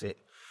basically that's it.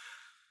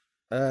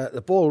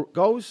 The ball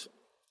goes,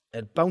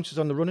 it bounces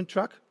on the running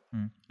track,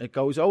 it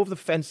goes over the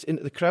fence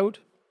into the crowd,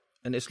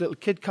 and this little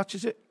kid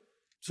catches it.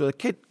 So the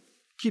kid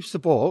keeps the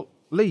ball,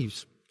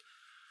 leaves.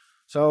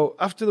 So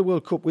after the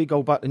World Cup, we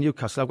go back to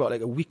Newcastle. I've got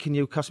like a week in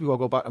Newcastle. We all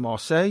go back to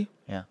Marseille.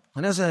 Yeah.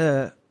 And as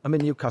I'm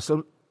in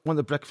Newcastle, one of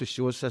the breakfast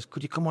shows says,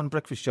 could you come on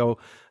breakfast show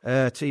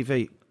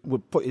TV? We'll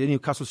put you in the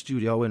Newcastle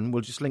studio and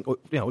we'll just link up,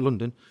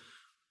 London.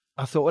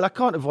 I thought, well, I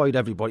can't avoid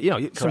everybody.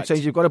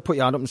 Sometimes you've got to put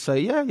your hand up and say,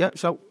 yeah.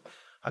 So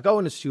I go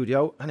in the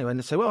studio anyway, and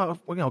they say, well,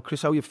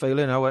 Chris, how are you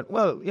feeling? I went,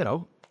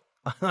 well,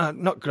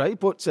 not great,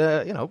 but,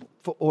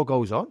 football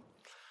goes on.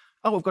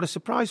 Oh, I've got a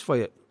surprise for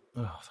you.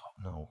 Oh, I thought,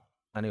 no.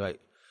 Anyway,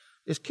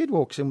 this kid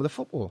walks in with a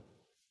football.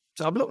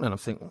 So I'm looking and I'm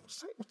thinking,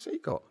 what's he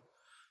got?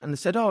 And they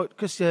said, oh,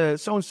 Chris,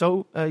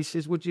 so-and-so, he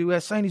says, would you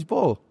sign his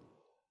ball?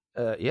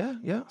 Yeah.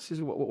 I says,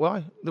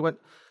 why? They went,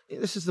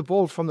 this is the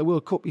ball from the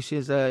World Cup. He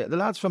says, the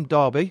lad's from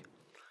Derby.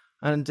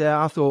 And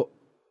I thought,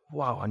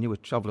 wow, I knew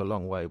he'd travelled a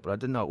long way, but I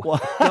didn't know.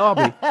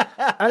 Derby.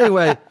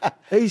 Anyway,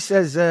 he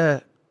says,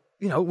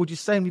 would you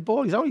sign me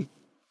ball? He's only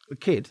a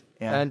kid.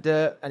 Yeah. And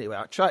anyway,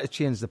 I tried to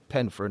change the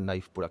pen for a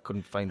knife, but I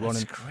couldn't find one.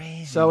 That's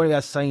crazy. So anyway,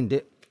 I signed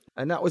it.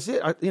 And that was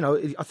it. I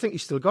think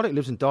he's still got it. He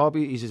lives in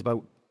Derby. He's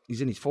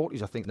in his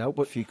 40s, I think, now.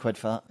 But a few quid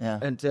for that, yeah.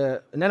 And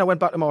then I went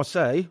back to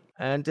Marseille,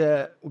 and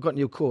we got a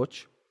new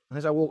coach. And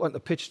as I walked on the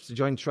pitch to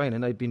join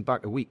training, they'd been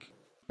back a week.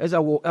 As I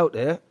walked out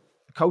there,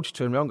 the coach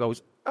turned around and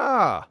goes,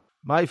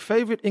 my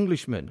favourite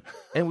Englishman.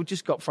 And we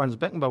just got Franz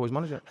Beckenbauer as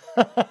manager.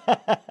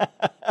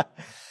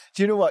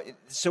 Do you know what?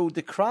 So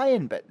the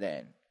crying bit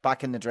then,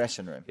 back in the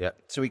dressing room. Yeah.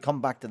 So we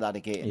come back to that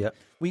again. Yeah.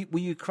 Were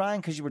you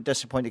crying because you were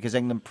disappointed because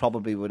England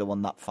probably would have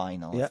won that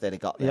final if they'd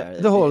have got there?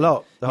 Yeah, the whole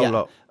lot.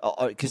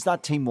 Because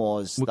that team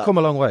We've come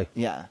a long way.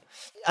 Yeah.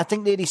 I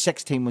think the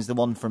 86 team was the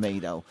one for me,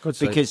 though.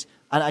 Because,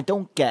 and I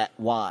don't get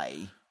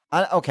why.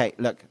 In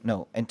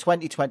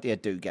 2020 I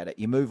do get it.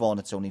 You move on,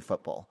 it's only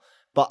football.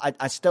 But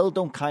I still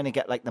don't kind of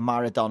get like the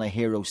Maradona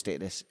hero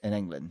status in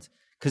England.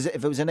 Because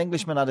if it was an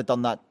Englishman I'd have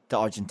done that to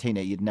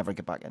Argentina, you'd never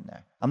get back in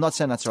there. I'm not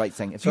saying that's the right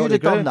thing. If you'd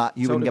have done that,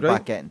 you wouldn't get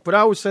back in. But I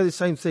always say the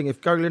same thing. If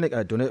Gary Lineker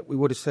had done it, we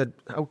would have said,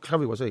 how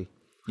clever was he?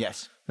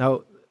 Yes.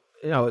 Now,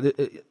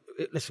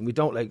 listen, we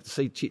don't like to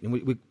say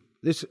cheating.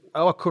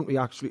 Our country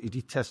absolutely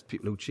detests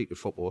people who cheat at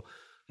football.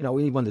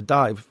 We need one to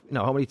dive.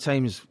 How many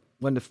times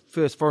when the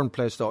first foreign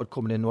players started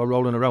coming in, they were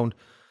rolling around,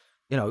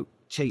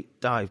 cheat,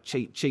 dive,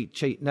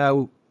 cheat.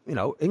 Now,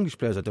 English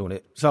players are doing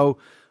it. So,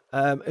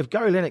 if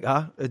Gary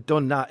Lineker had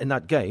done that in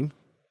that game,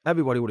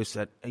 everybody would have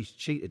said, he's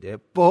cheated there.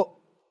 But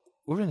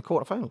we're in the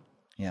quarter-final.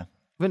 Yeah.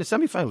 We're in the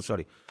semi-final,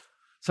 sorry.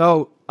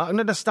 So I can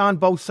understand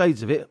both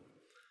sides of it.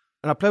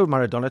 And I played with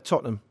Maradona at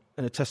Tottenham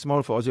in a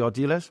testimonial for Ozzy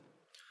Ardiles.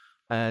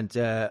 And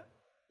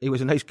he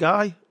was a nice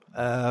guy.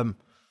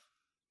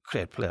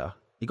 Great player.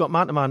 He got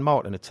man-to-man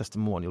marked in a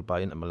testimonial by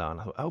Inter Milan.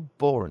 I thought, how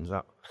boring is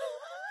that?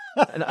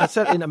 And I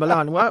said to Inter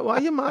Milan, why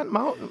are you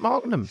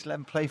marking him? Just let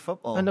him play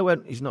football. And they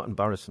went, he's not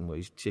embarrassing. Well,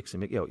 he takes the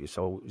mickey out of you,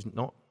 so he's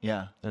not.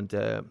 Yeah. And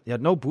he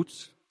had no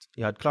boots.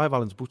 He had Clive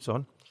Allen's boots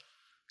on.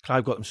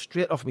 Clive got them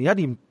straight off me. He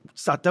hadn't even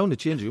sat down in the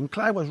change room.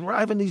 Clive was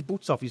riving these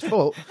boots off his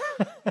foot.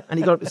 And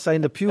he got up to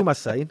sign the Puma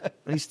sign.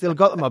 And he still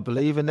got them, I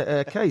believe, in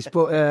the case.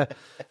 But,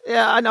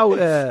 I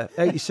know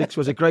 86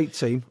 was a great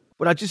team.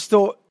 But I just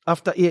thought,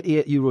 after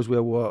 88 Euros, we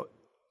were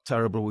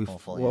terrible. We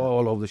were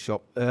all over the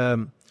shop.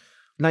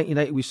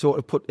 1980, we sort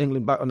of put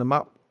England back on the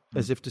map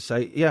as if to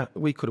say, yeah,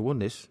 we could have won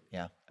this.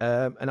 Yeah.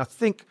 And I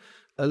think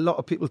a lot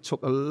of people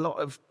took a lot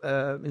of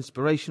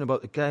inspiration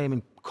about the game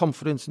and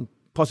confidence and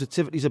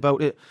positivities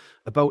about it,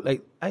 about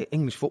like, hey,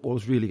 English football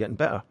is really getting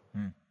better.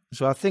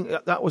 So I think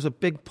that was a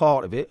big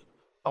part of it.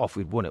 If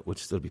we'd won it, we'd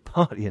still be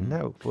partying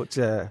now. But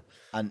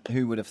and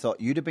who would have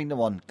thought you'd have been the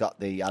one got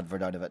the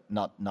advert out of it,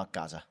 not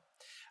Gaza.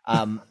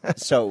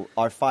 So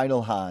our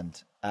final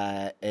hand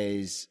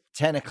is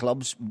 10 of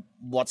clubs.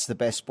 What's the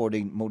best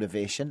sporting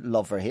motivation?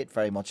 Love or hate?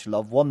 Very much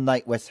love. One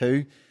night with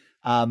who?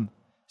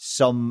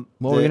 some...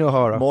 Maureen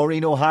O'Hara.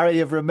 Maureen O'Hara,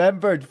 you've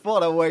remembered.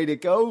 What a way to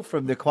go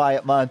from the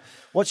quiet man.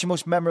 What's your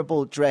most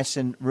memorable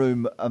dressing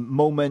room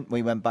moment?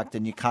 We went back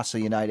to Newcastle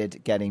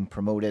United getting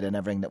promoted and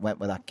everything that went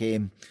with that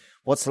game.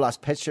 What's the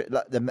last picture,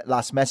 the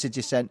last message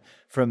you sent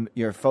from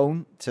your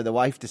phone to the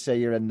wife to say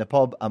you're in the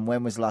pub? And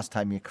when was the last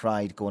time you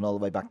cried, going all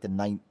the way back to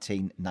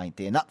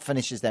 1990? And that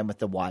finishes then with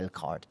the wild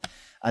card.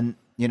 And,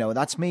 you know,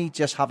 that's me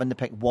just having to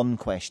pick one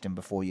question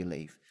before you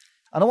leave.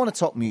 And I want to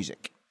talk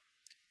music.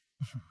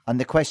 And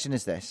the question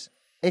is this.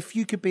 If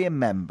you could be a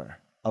member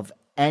of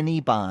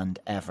any band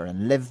ever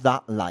and live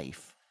that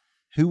life,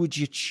 who would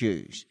you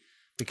choose?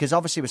 Because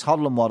obviously it was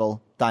Huddle and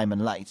Waddle,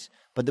 Diamond Light,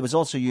 but there was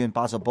also you and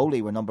Basil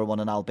Bowley were number one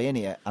in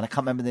Albania, and I can't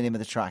remember the name of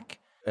the track.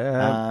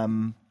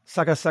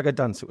 Saga Saga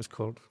Dance, it was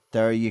called.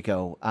 There you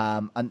go.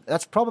 And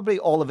that's probably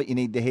all of it you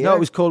need to hear. No, it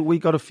was called We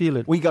Got a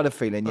Feeling. We Got a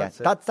Feeling, yeah.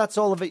 That's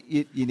all of it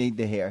you need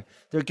to hear.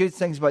 There are good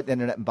things about the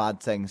internet and bad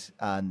things,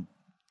 and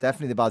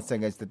definitely the bad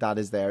thing is that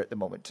is there at the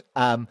moment.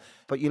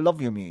 But you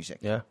love your music.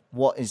 Yeah.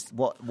 What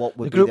would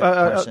the group, be the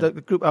person?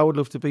 the group I would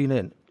love to be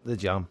in, The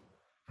Jam.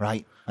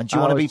 Right. And do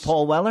you want to be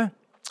Paul Weller?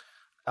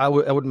 I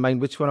wouldn't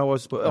mind which one I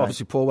was, but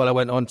obviously Paul Weller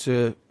went on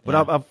to...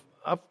 But yeah.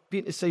 I've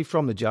been to see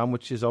From The Jam,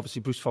 which is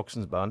obviously Bruce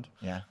Foxton's band,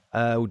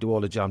 who do all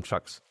the Jam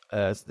tracks.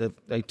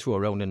 They tour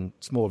around in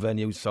small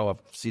venues, so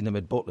I've seen them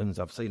at Butlins,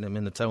 I've seen them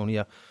in the town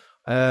here.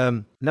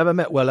 Never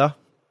met Weller.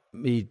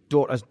 My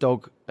daughter's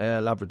dog,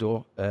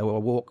 Labrador, I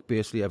walk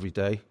basically every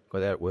day, go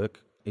there at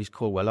work. He's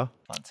called Weller.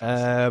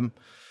 Fantastic.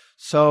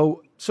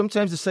 So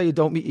sometimes they say you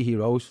don't meet your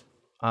heroes,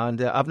 and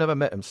I've never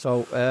met him,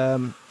 so...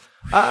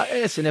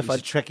 listen, it's a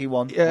tricky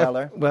one,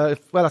 Weller. Well,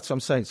 that's what I'm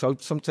saying. So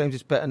sometimes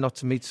it's better not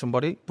to meet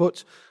somebody.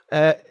 But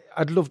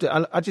I'd love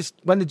to. I just,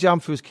 when the Jam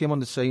first came on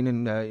the scene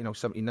in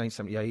 79,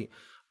 78,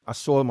 I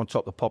saw them on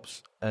Top of the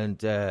Pops,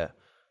 and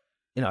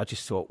I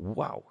just thought,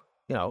 wow,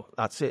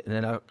 that's it. And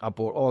then I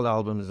bought all the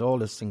albums, all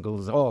the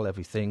singles,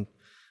 everything.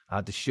 I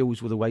had the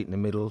shoes with the weight in the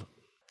middle.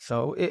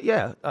 So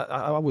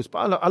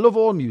I love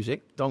all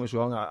music. Don't get me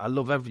wrong. I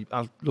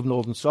love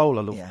Northern Soul.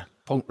 I love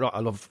punk rock.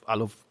 I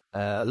love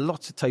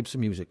lots of types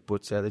of music,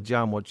 but the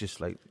Jam were just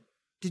like...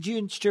 Did you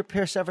and Stuart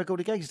Pearce ever go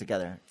to gigs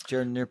together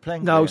during your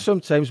playing No, career?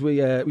 Sometimes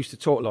we used to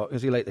talk a lot,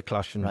 because he liked the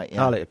Clash, and I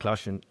liked the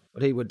Clash.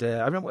 But he would...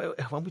 I remember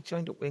when we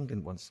joined up with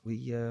England once,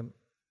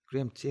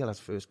 Graham Taylor's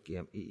first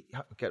game, he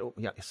had to get up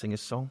and he had to sing a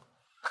song.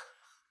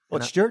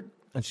 What, Stuart?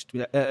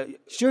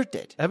 Stuart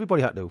did?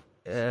 Everybody had to.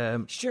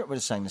 Stuart would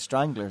have sang the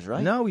Stranglers,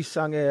 right? No, he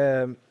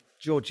sang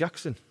Joe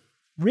Jackson.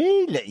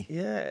 Really?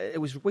 Yeah, it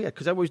was weird,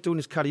 because I was doing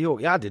his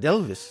karaoke. I did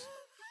Elvis.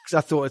 Because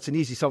I thought it's an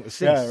easy song to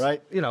sing. Yeah,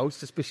 right.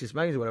 Suspicious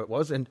Minds or whatever it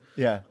was. And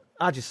yeah,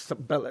 I just tried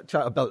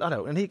to belt that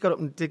out. And he got up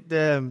and did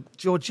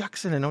Joe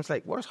Jackson. And I was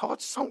like, what a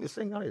hard song to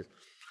sing that is.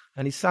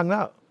 And he sang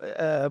that.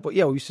 But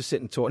yeah, we used to sit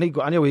and talk. And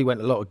I know he went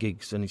to a lot of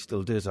gigs, and he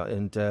still does that.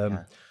 And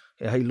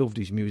he loved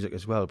his music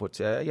as well. But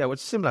with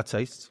similar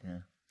tastes. Yeah.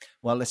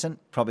 Well, listen,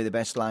 probably the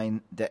best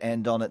line to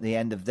end on at the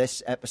end of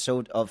this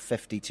episode of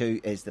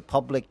 52 is the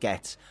public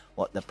gets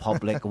what the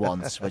public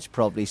wants, which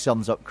probably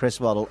sums up Chris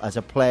Waddle as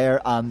a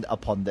player and a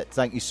pundit.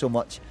 Thank you so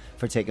much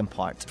for taking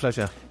part.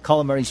 Pleasure.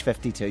 Colin Murray's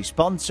 52,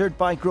 sponsored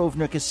by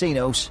Grosvenor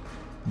Casinos.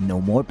 No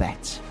more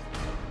bets.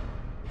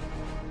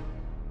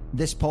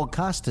 This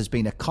podcast has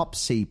been a Cop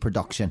C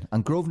production,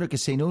 and Grosvenor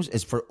Casinos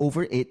is for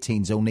over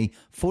 18s only.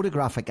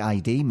 Photographic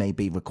ID may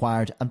be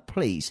required, and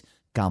please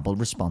gamble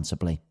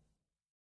responsibly.